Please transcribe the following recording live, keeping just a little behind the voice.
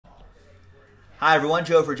Hi everyone,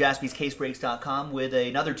 Joe for JaspysCaseBreaks.com with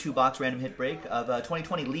another 2-box random hit break of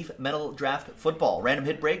 2020 Leaf Metal Draft Football. Random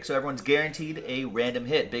hit break, so everyone's guaranteed a random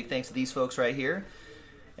hit. Big thanks to these folks right here.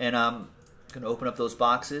 And I'm going to open up those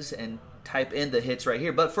boxes and type in the hits right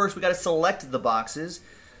here. But first, we got to select the boxes.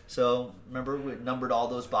 So remember, we numbered all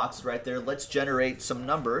those boxes right there. Let's generate some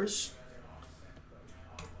numbers.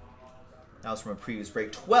 That was from a previous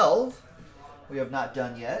break. 12, we have not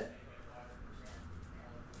done yet.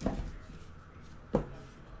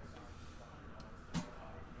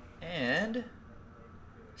 And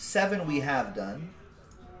 7 we have done.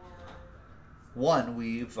 1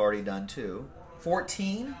 we've already done too.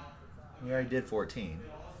 14, we already did 14.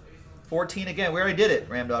 14 again, we already did it,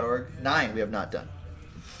 ram.org. 9 we have not done.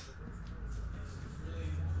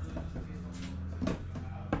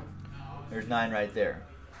 There's 9 right there.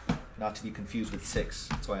 Not to be confused with 6,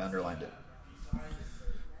 that's why I underlined it.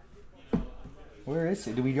 Where is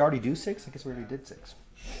it? Did we already do 6? I guess we already did 6.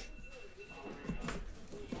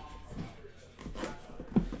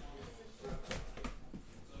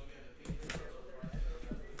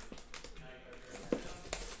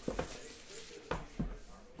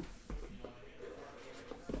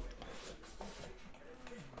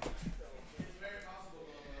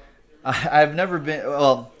 I've never been,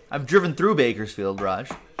 well, I've driven through Bakersfield, Raj.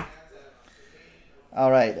 All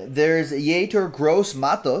right, there's Yetur Gross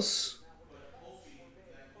Matos,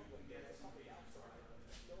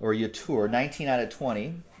 or Yetur, 19 out of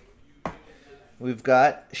 20. We've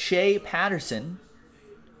got Shea Patterson,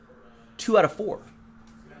 2 out of 4.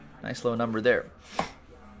 Nice low number there.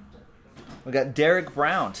 We got Derek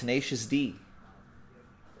Brown, Tenacious D.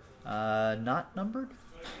 Not numbered?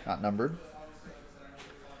 Not numbered.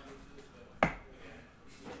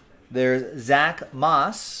 There's Zach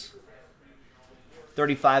Moss,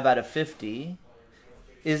 35 out of 50.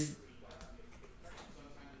 Who's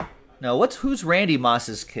Randy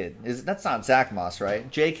Moss's kid? That's not Zach Moss, right?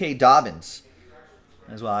 J.K. Dobbins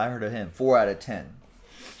as well. I heard of him. 4 out of 10.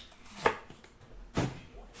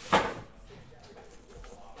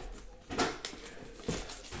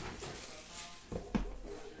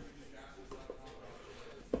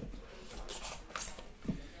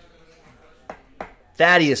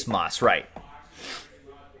 Thaddeus Moss, right.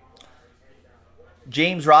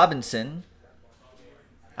 James Robinson,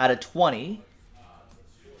 out of 20.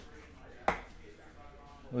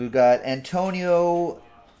 We've got Antonio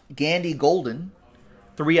Gandy Golden,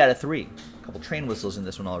 3 out of 3. A couple train whistles in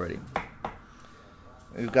this one already.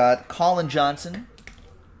 We've got Colin Johnson,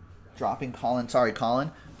 dropping Colin,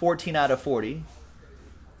 14 out of 40.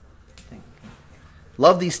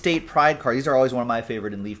 Love these State Pride cards. These are always one of my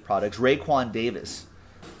favorite in Leaf products. Raekwon Davis.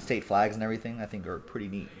 State flags and everything, I think, are pretty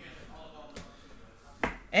neat.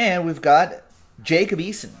 And we've got Jacob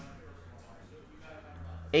Eason,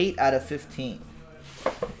 8 out of 15.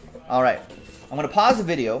 All right, I'm going to pause the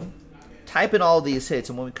video, type in all of these hits,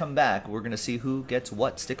 and when we come back, we're going to see who gets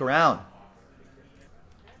what. Stick around.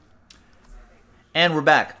 And we're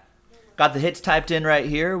back. Got the hits typed in right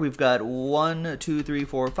here. We've got 1, 2, 3,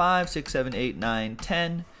 4, 5, 6, 7, 8, 9,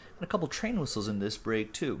 10, and a couple train whistles in this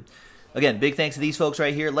break too. Again, big thanks to these folks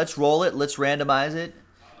right here. Let's roll it. Let's randomize it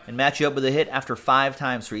and match you up with a hit after 5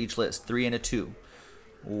 times for each list. 3 and a 2.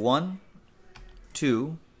 1,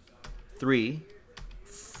 2, 3,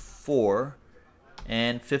 4,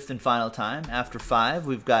 and 5th and final time. After 5,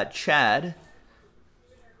 we've got Chad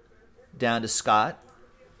down to Scott.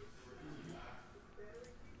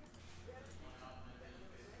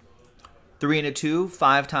 3 and a 2,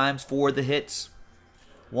 5 times for the hits.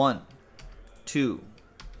 1, 2,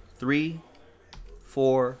 3,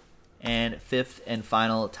 4, and 5th and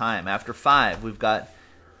final time. After 5, we've got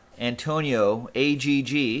Antonio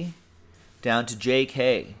AGG down to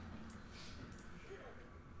JK.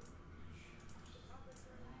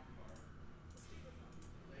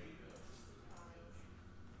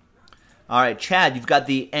 All right, Chad, you've got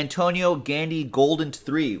the Antonio Gandy Golden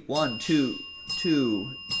 3. 1, 2,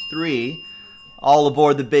 2, 3. All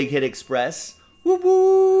aboard the Big Hit Express. Whoop,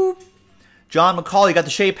 whoop. John McCall, you got the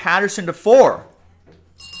Shea Patterson to 4.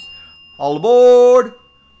 All aboard.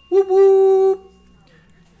 Whoop, whoop.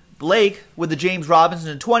 Blake with the James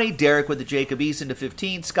Robinson to 20. Derek with the Jacob Eason to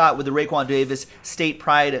 15. Scott with the Raekwon Davis State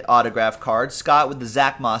Pride autograph card. Scott with the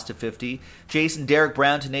Zach Moss to 50. Jason Derek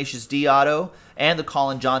Brown Tenacious D auto. And the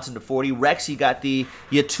Colin Johnson to 40. Rex, you got the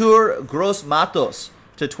Yetur Gross Matos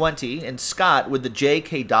to 20. And Scott with the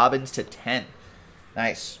J.K. Dobbins to 10.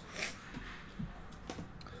 Nice.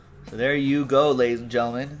 So there you go, ladies and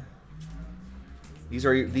gentlemen. These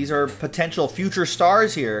are potential future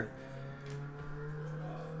stars here.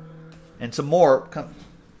 And some more.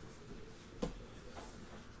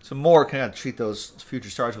 Some more, kind of treat those future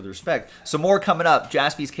stars with respect. Some more coming up.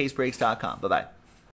 JaspysCaseBreaks.com. Bye-bye.